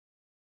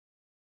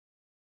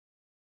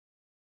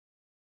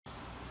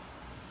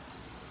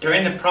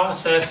During the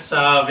process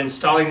of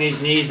installing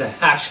these knees, I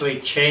actually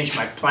changed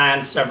my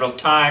plan several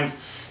times,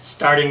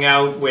 starting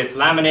out with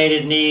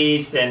laminated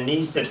knees, then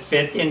knees that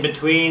fit in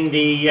between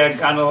the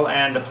gunnel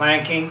and the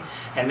planking,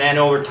 and then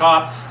over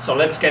top. So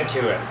let's get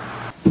to it.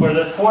 For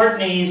the thwart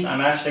knees, I'm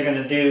actually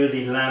going to do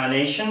the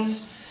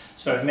laminations.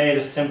 So I've made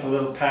a simple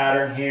little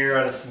pattern here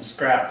out of some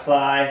scrap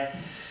ply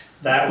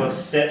that will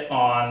sit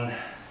on,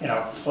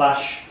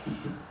 flush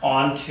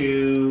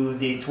onto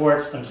the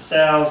thwarts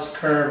themselves,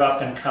 curve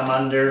up and come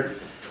under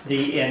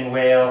the in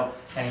whale,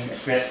 and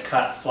get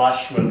cut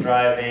flush. We'll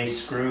drive a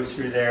screw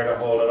through there to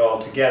hold it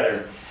all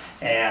together.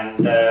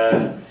 And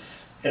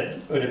it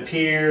would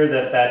appear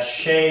that that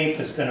shape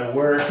is going to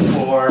work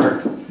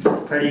for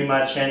pretty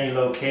much any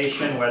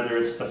location, whether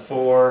it's the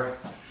fore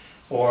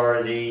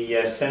or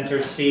the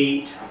center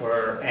seat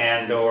or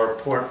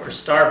port or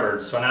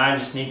starboard. So now I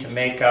just need to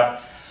make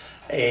up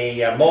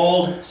a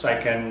mold so I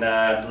can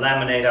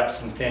laminate up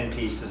some thin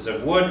pieces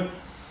of wood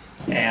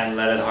and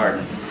let it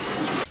harden.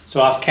 So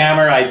off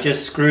camera I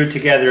just screwed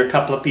together a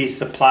couple of pieces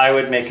of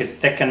plywood, make it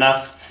thick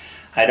enough.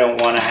 I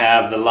don't want to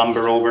have the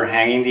lumber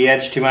overhanging the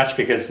edge too much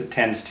because it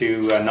tends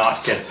to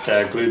not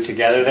get glued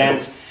together then.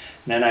 And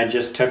then I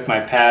just took my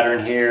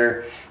pattern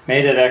here,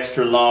 made it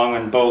extra long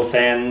on both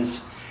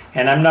ends.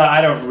 And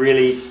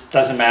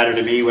doesn't matter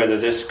to me whether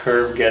this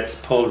curve gets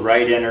pulled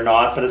right in or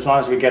not, but as long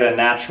as we get a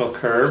natural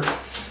curve.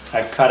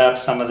 I've cut up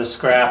some of the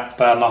scrap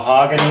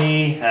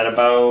mahogany at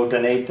about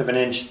 1/8 of an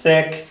inch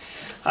thick.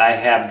 I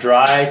have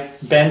dry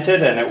bent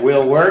it and it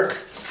will work.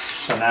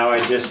 So now I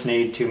just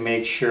need to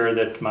make sure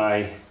that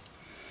my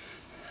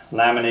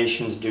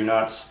laminations do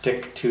not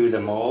stick to the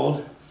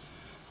mold.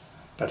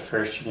 But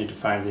first you need to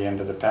find the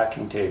end of the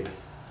packing tape.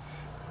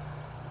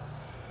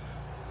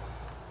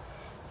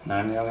 And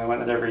I'm the only one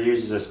that ever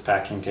uses this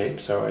packing tape,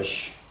 so I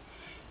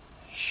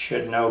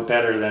should know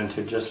better than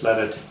to just let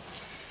it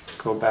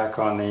go back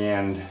on the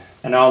end.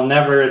 And I'll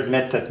never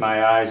admit that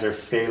my eyes are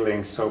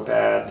failing so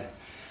bad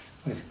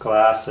with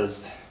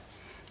glasses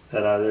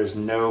that there's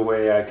no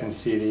way I can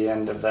see the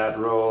end of that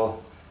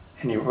roll.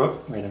 Anyway,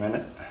 wait a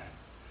minute.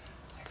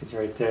 I think it's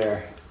right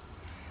there.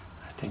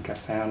 I think I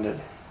found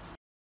it.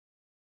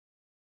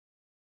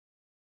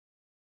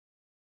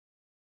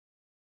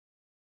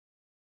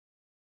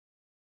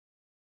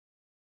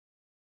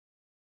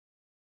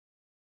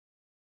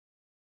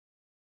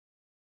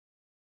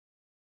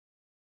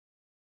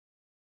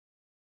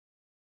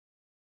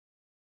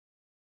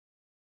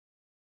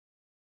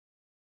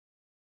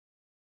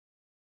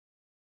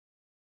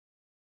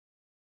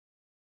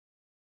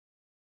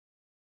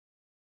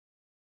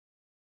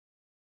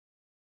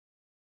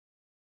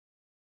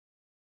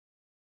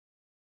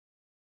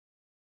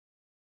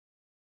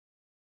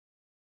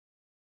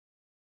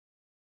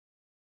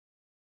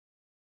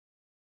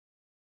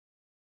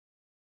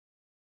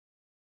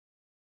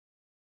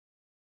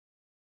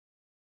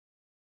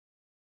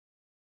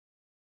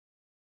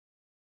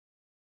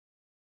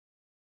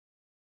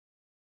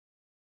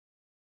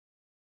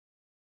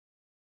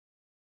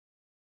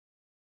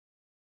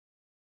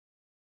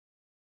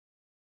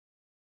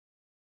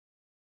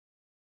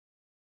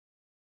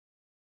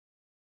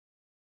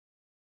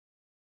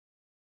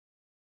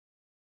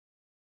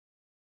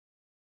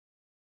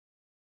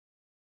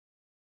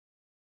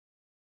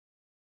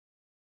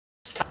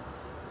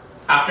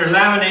 After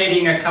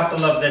laminating a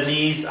couple of the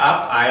knees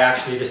up, I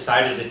actually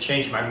decided to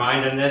change my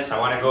mind on this. I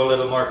want to go a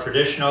little more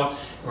traditional.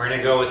 We're going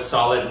to go with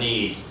solid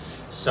knees.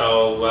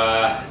 So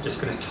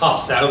just going to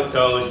toss out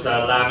those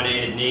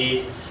laminated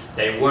knees.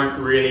 They weren't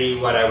really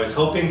what I was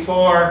hoping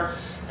for,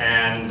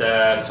 and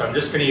so I'm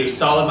just going to use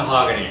solid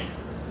mahogany.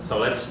 So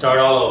let's start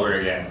all over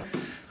again.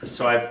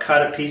 So I've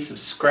cut a piece of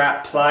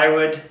scrap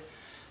plywood,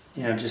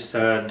 just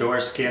a door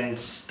skin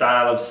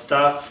style of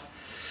stuff.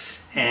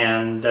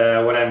 And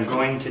what I'm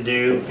going to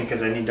do,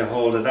 because I need to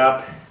hold it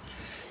up,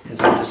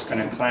 is I'm just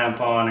going to clamp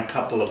on a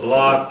couple of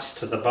blocks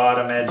to the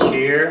bottom edge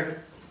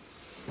here.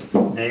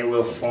 They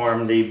will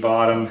form the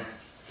bottom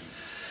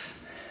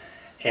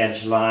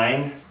edge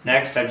line.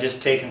 Next, I've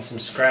just taken some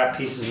scrap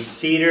pieces of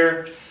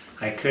cedar.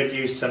 I could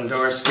use some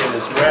door skin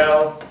as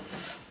well.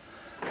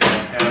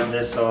 I have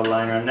this all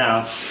lined up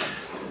now.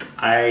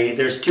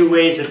 There's two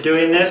ways of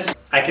doing this.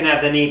 I can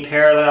have the knee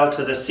parallel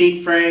to the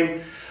seat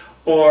frame,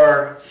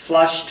 or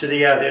flush to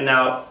the other.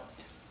 Now,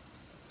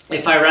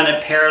 if I run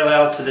it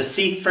parallel to the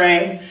seat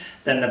frame,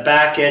 then the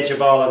back edge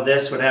of all of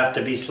this would have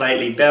to be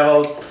slightly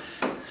beveled.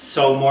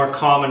 So a more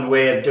common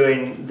way of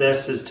doing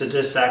this is to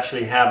just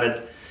actually have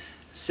it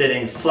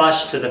sitting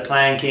flush to the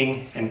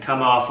planking and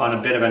come off on a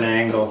bit of an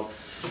angle.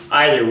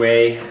 Either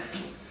way,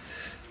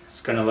 it's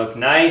going to look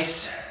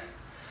nice.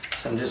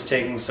 So I'm just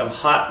taking some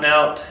hot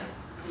melt,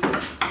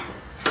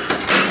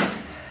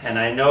 and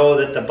I know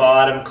that the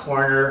bottom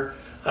corner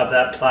of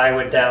that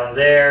plywood down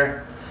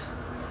there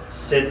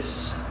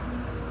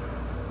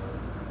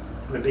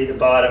would be the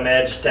bottom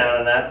edge down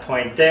on that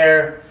point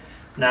there.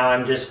 Now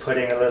I'm just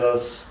putting a little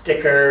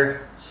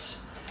sticker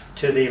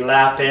to the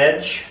lap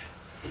edge.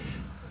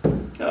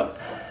 Oh.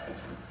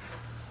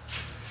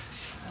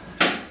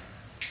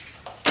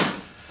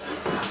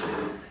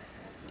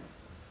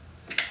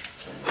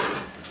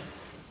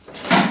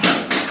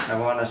 I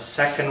want a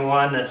second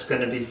one that's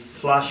going to be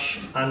flush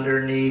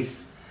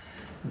underneath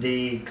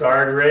the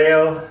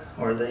guardrail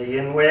or the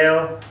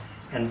inwale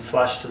and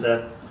flush to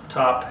the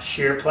top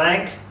shear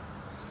plank.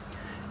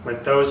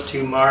 With those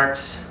two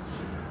marks,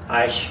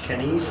 I can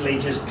easily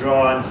just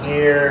draw in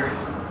here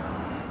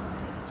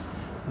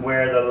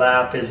where the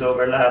lap is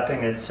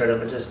overlapping. It's sort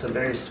of just a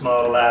very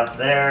small lap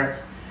there.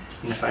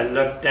 And if I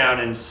look down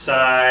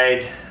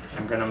inside,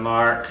 I'm going to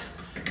mark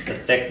the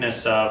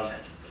thickness of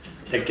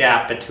the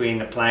gap between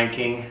the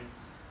planking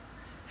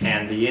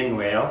and the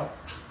inwale.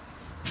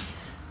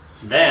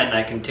 Then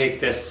I can take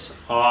this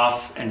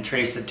off and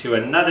trace it to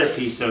another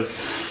piece of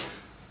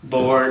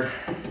board.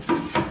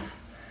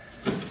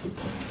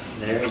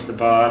 There's the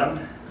bottom.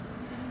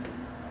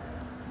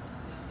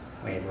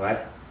 Wait,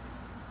 what?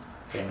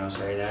 Okay, no,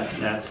 sorry,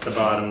 that's the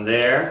bottom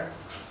there.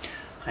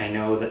 I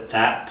know that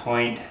that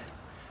point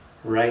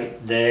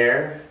right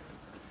there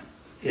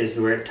is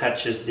where it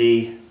touches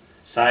the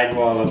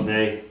sidewall of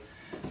the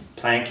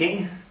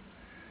planking.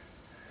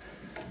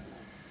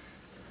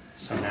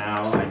 So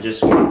now I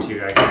just want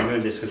to, I can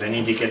remove this because I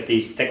need to get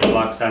these thick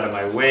blocks out of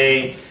my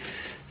way.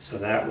 So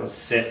that will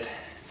sit,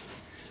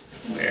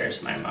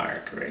 where's my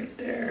mark? Right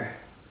there.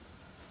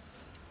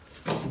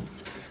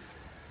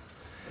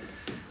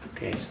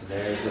 Okay, so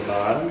there's the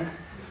bottom.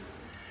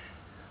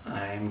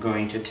 I'm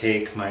going to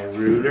take my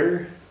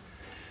ruler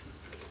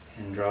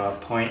and draw a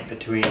point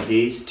between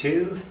these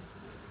two.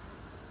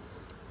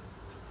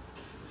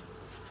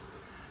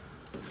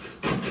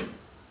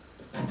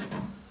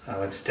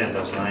 I'll extend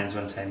those lines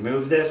once I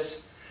move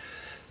this.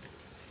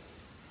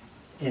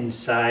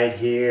 Inside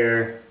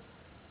here,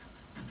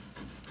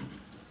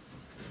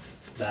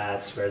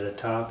 that's where the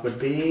top would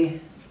be.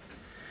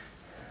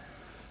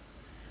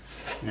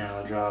 Now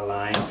I'll draw a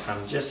line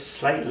from just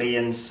slightly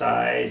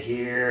inside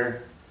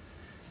here.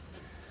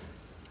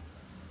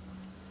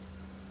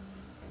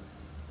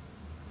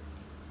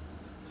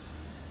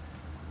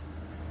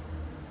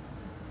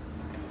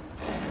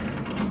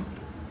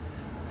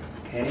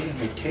 Okay,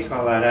 we take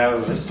all that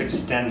out, let's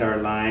extend our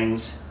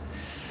lines.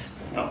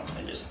 Oh,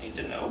 I just need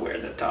to know where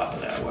the top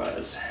of that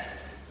was.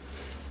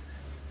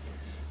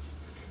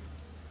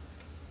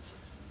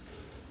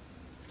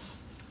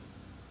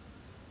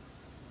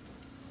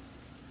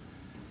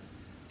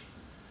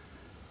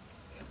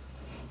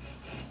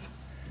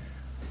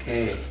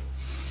 Okay,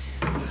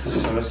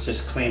 so let's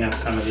just clean up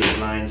some of these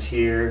lines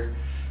here.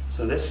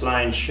 So this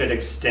line should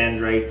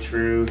extend right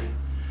through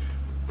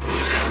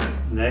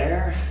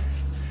there.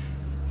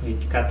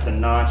 We've got the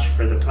notch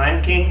for the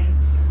planking.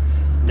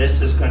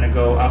 This is going to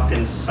go up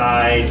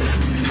inside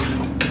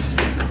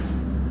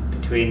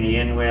between the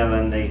inwale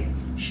and the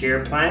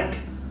shear plank.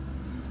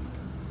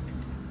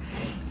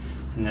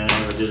 And then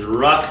I will just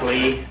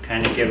roughly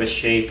kind of give a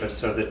shape of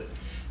so the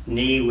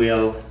knee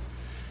will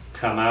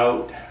come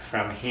out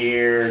from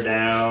here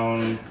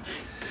down,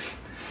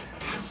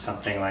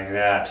 something like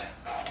that.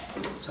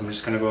 So I'm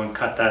just going to go and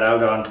cut that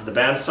out onto the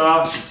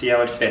bandsaw and see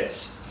how it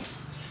fits.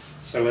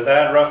 So with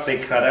that roughly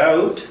cut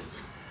out,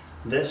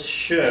 this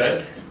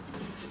should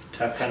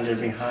tuck under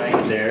behind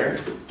there.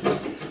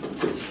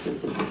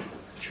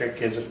 The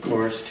trick is, of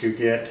course, to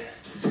get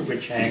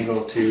which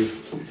angle to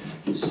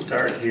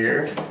start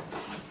here.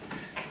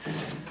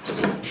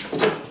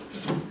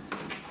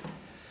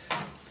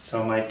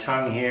 So my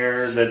tongue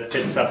here that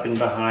fits up in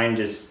behind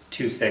is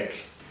too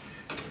thick.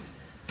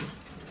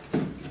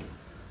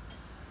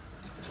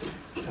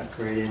 Tuck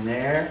right in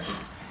there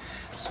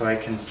so I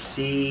can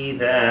see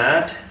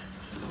that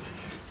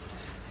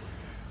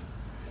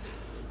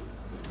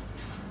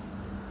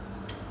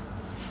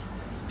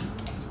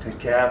the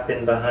gap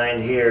in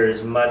behind here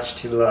is much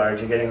too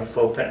large. You're getting a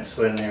full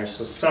pencil in there.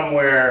 So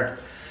somewhere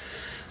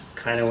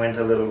kind of went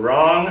a little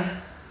wrong.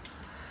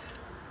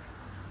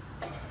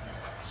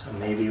 So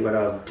maybe what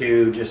I'll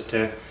do just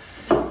to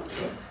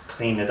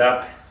clean it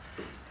up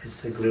is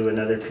to glue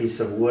another piece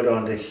of wood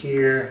onto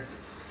here.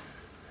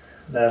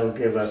 That'll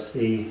give us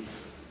the,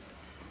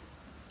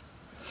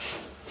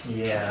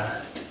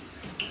 yeah.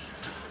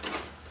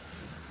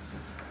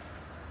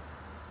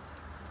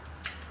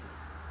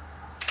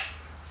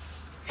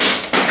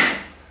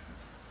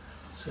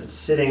 So it's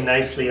sitting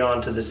nicely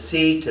onto the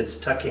seat, it's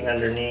tucking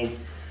underneath,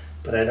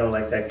 but I don't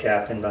like that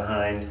gap in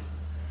behind.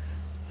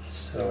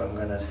 So I'm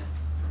going to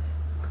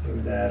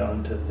glue that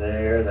onto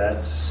there.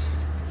 That's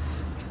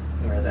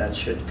where that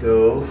should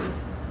go.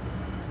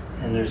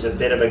 And there's a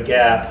bit of a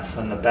gap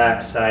on the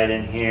back side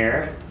in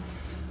here.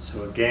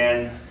 So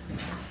again,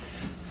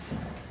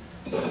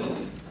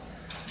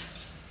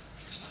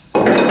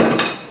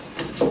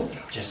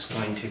 I'm just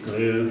going to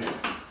glue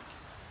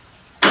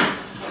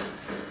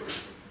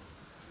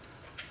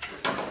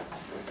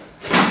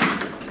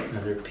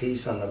another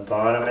piece on the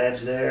bottom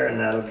edge there, and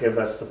that'll give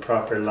us the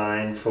proper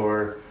line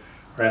for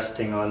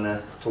resting on the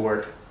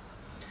thwart.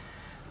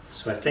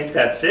 So I think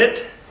that's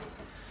it.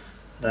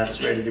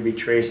 That's ready to be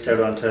traced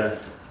out onto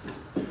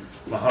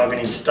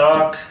mahogany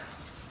stock.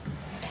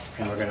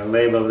 And we're going to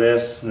label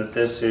this that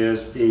this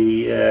is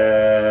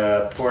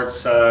the port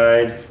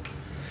side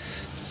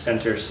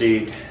center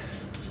seat.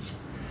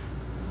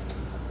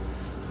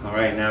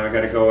 Alright, now we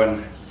got to go and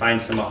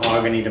find some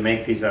mahogany to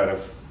make these out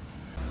of.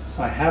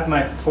 So I have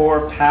my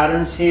 4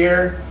 patterns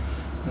here.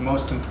 The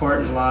most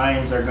important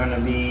lines are going to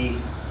be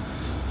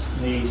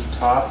these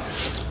top,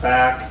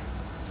 back,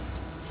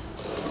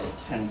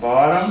 and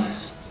bottom.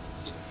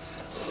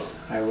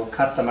 I will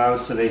cut them out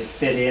so they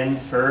fit in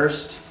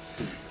first,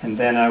 and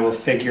then I will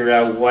figure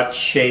out what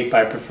shape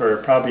I prefer.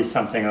 Probably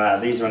something like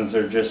that. These ones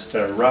are just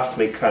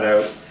roughly cut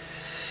out.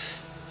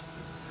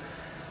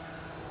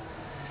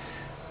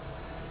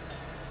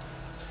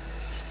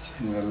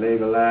 And we'll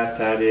label that.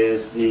 That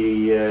is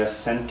the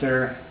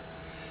center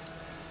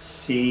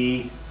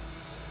C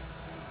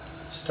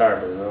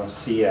starboard, or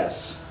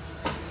CS.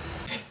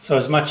 So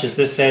as much as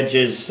this edge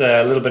is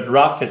a little bit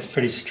rough, it's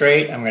pretty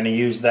straight. I'm going to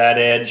use that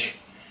edge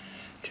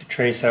to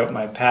trace out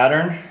my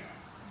pattern.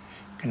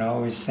 You can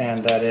always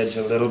sand that edge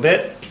a little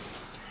bit.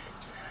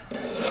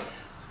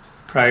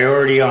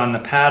 Priority on the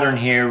pattern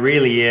here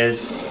really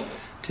is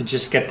to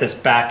just get this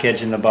back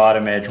edge and the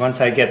bottom edge.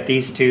 Once I get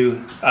these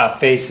two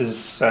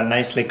faces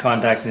nicely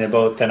contacting the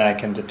boat, then I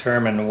can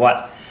determine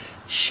what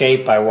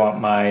shape I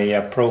want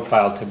my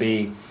profile to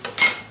be.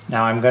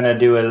 Now I'm going to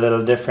do a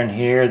little different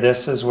here.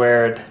 This is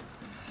where it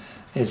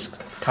is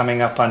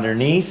coming up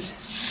underneath.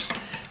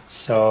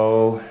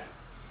 So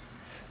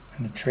I'm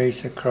going to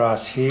trace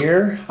across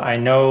here. I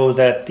know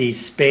that the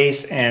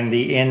space and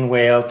the in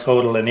whale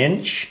total 1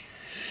 inch.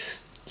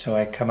 So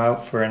I come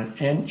out for 1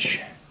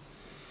 inch.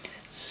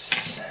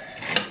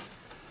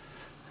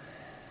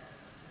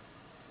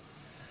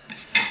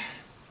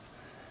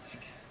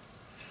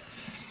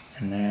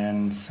 And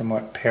then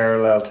somewhat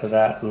parallel to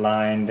that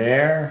line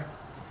there,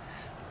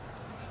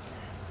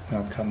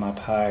 I'll come up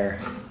higher.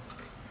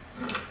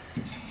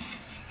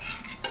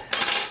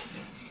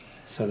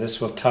 So this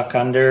will tuck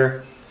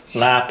under,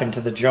 lap into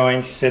the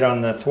joints, sit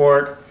on the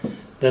thwart.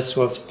 This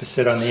will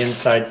sit on the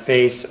inside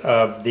face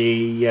of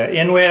the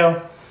in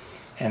whale,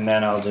 and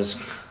then I'll just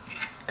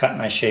cut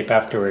my shape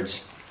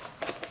afterwards.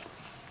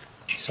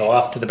 So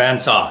off to the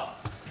bandsaw.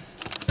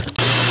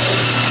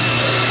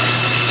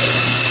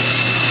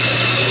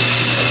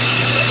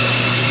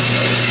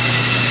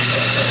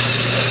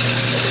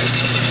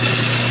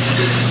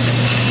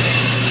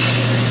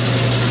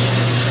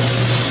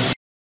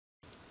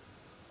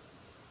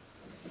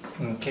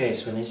 Okay,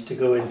 so it needs to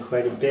go in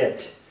quite a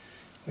bit,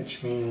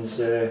 which means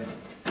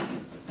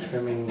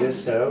trimming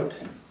this out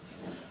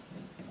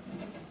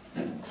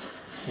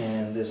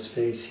and this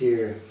face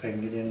here, if I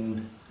can get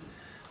in,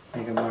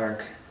 make a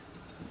mark.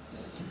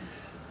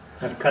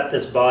 I've cut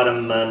this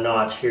bottom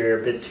notch here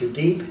a bit too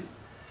deep,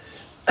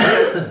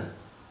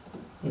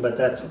 but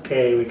that's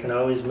okay, we can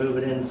always move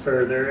it in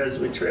further as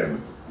we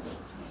trim.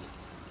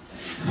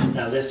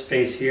 Now this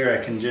face here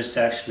I can just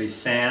actually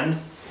sand.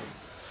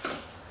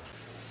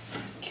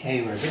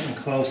 Okay, we're getting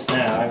close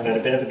now. I've got a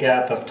bit of a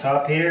gap up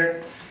top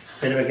here,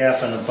 a bit of a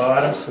gap on the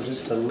bottom, so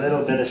just a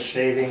little bit of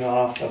shaving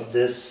off of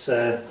this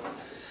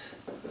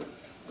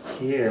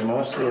here,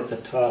 mostly at the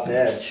top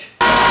edge.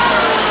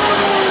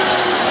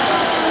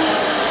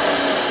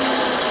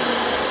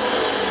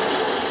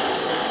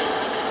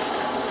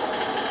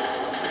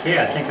 Okay,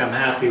 I think I'm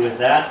happy with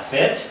that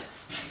fit.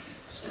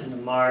 Just going to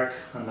mark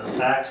on the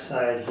back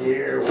side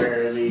here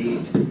where the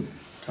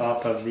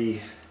top of the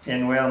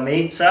in whale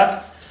meets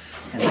up.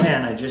 And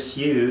then I just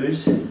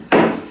use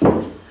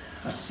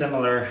a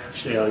similar,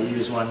 actually I'll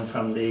use one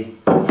from the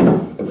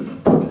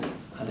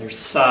other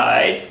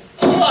side.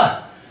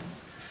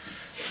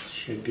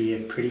 Should be a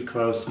pretty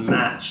close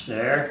match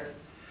there.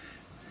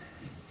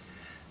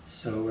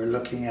 So we're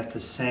looking at the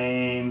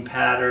same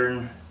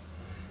pattern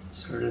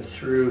sort of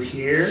through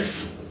here.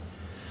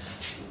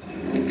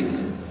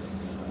 And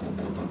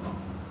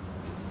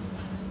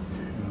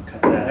we'll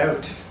cut that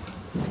out.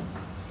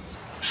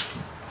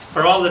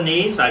 For all the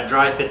knees, I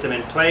dry fit them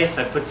in place.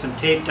 I put some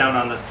tape down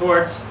on the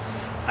thwarts.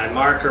 I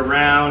mark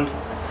around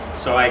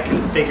so I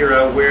can figure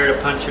out where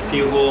to punch a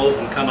few holes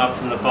and come up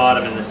from the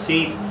bottom in the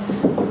seat.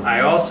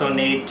 I also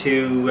need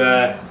to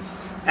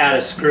add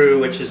a screw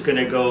which is going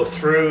to go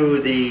through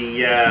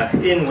the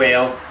in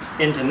whale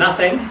into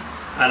nothing,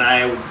 and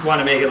I want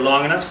to make it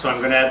long enough, so I'm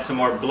going to add some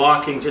more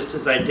blocking just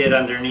as I did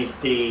underneath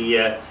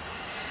the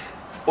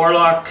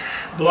oarlock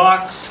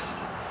blocks.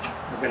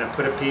 We're going to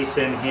put a piece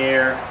in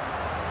here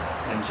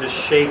and just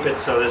shape it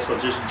so this will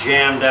just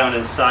jam down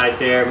inside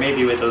there,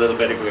 maybe with a little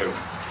bit of glue.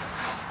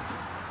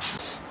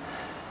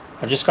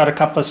 I've just got a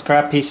couple of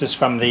scrap pieces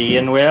from the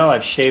in whale.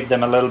 I've shaved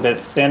them a little bit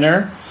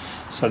thinner,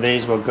 so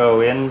these will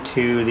go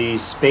into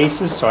these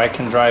spaces so I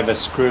can drive a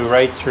screw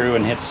right through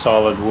and hit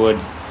solid wood.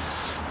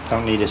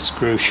 Don't need a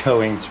screw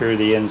showing through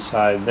the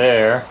inside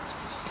there.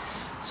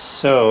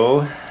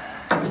 So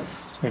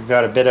we've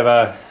got a bit of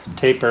a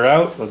taper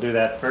out. We'll do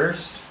that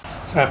first.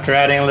 So after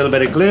adding a little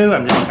bit of glue,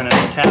 I'm just going to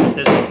tap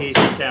this piece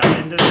down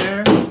into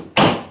there.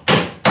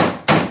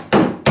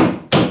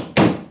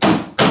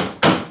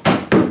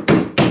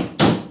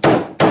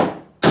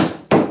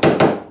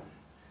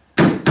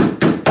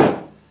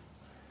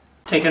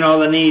 Taking all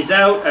the knees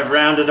out, I've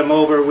rounded them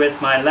over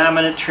with my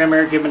laminate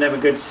trimmer, giving them a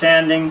good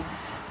sanding.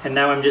 And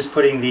now I'm just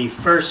putting the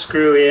first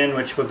screw in,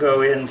 which will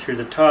go in through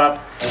the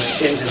top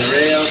into the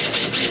rail.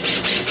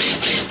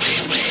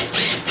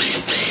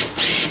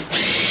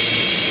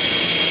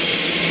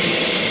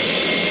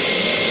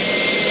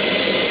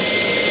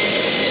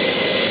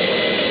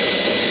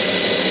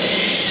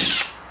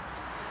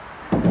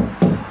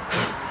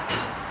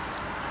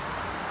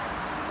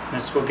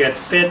 This will get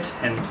fit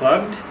and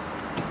plugged,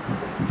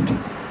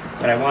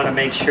 but I want to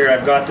make sure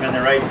I've got them in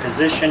the right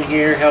position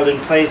here, held in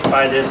place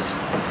by this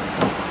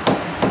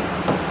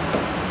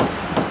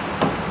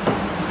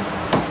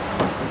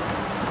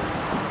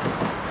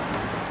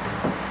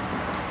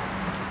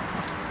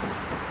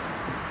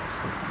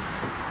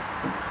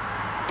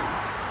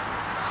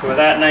So with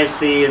that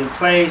nicely in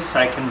place,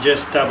 I can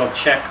just double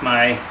check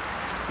my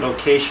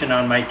location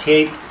on my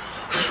tape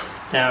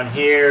down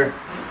here.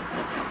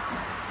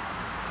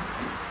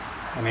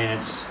 I mean,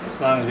 it's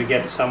as long as we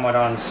get somewhat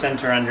on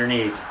center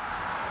underneath.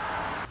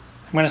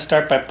 I'm going to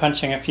start by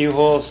punching a few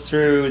holes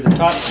through the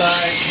top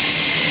side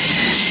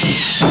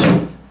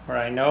where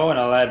I know, and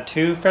I'll add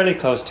two fairly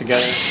close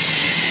together.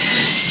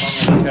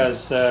 Only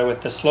because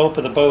with the slope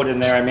of the boat in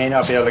there, I may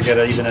not be able to get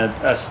even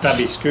a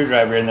stubby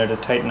screwdriver in there to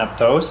tighten up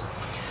those.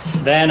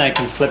 Then I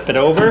can flip it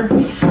over,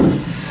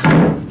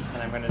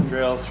 and I'm going to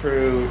drill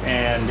through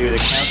and do the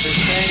counter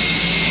thing.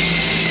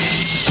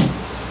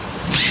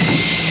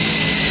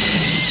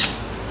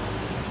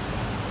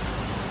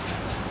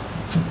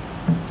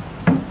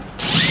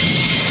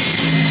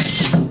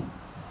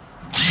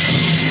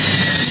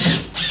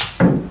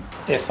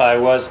 If I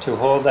was to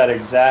hold that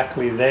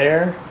exactly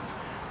there,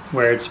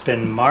 where it's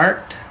been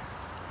marked,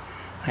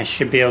 I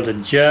should be able to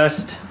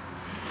just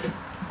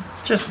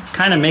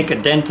kind of make a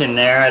dent in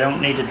there. I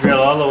don't need to drill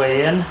all the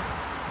way in.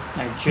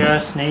 I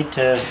just need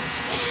to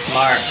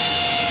mark.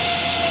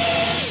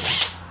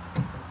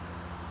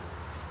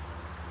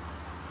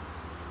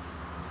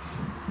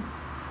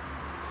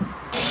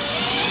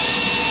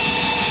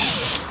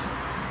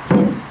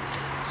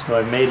 So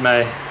I've made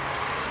my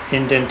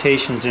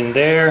indentations in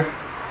there,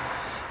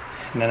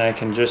 and then I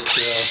can just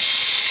drill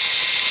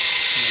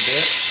in a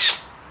bit.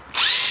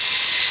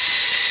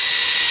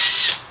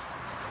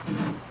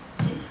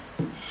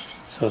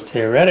 So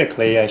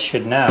theoretically, I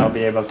should now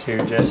be able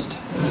to just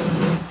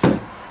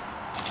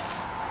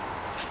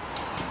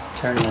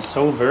turn this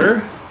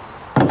over.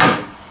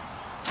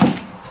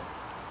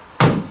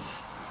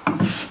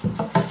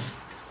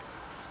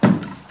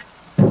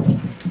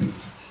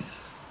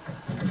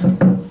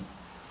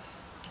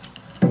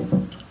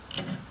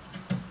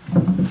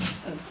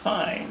 And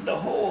find the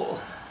hole.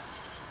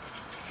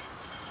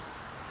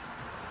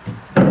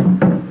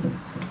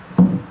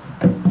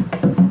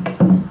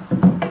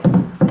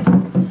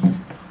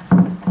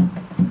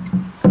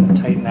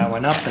 Tighten that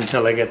one up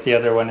until I get the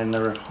other one in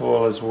the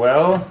hole as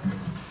well.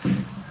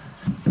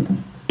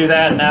 Do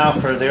that now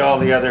for all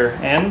the other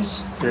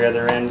ends, three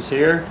other ends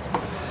here,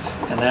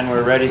 and then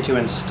we're ready to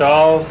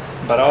install.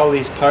 But all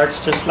these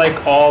parts, just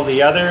like all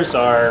the others,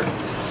 are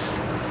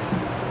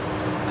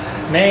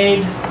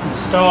made,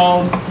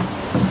 installed,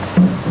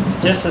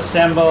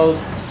 disassembled,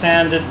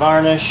 sanded,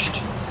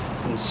 varnished,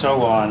 and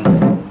so on,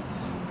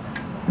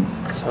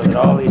 so that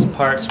all these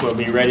parts will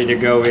be ready to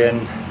go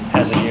in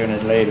as a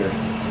unit later.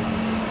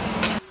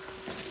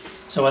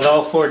 So with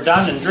all four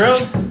done and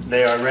drilled,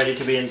 they are ready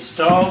to be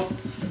installed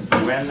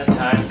when the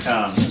time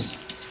comes.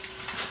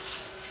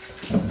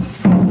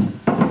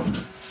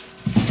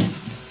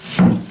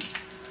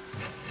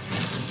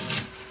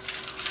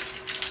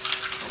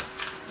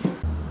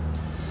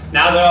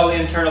 Now that all the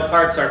internal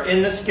parts are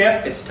in the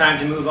skiff, it's time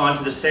to move on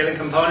to the sailing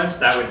components.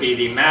 That would be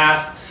the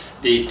mast,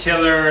 the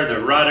tiller, the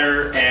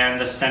rudder, and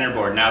the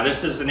centerboard. Now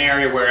this is an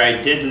area where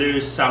I did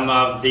lose some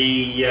of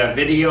the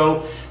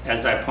video,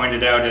 as I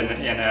pointed out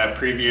in a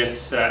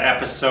previous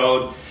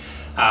episode.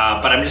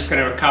 But I'm just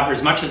going to recover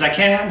as much as I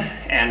can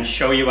and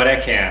show you what I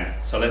can.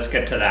 So let's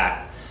get to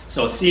that.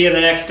 So see you in the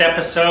next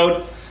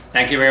episode.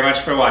 Thank you very much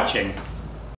for watching.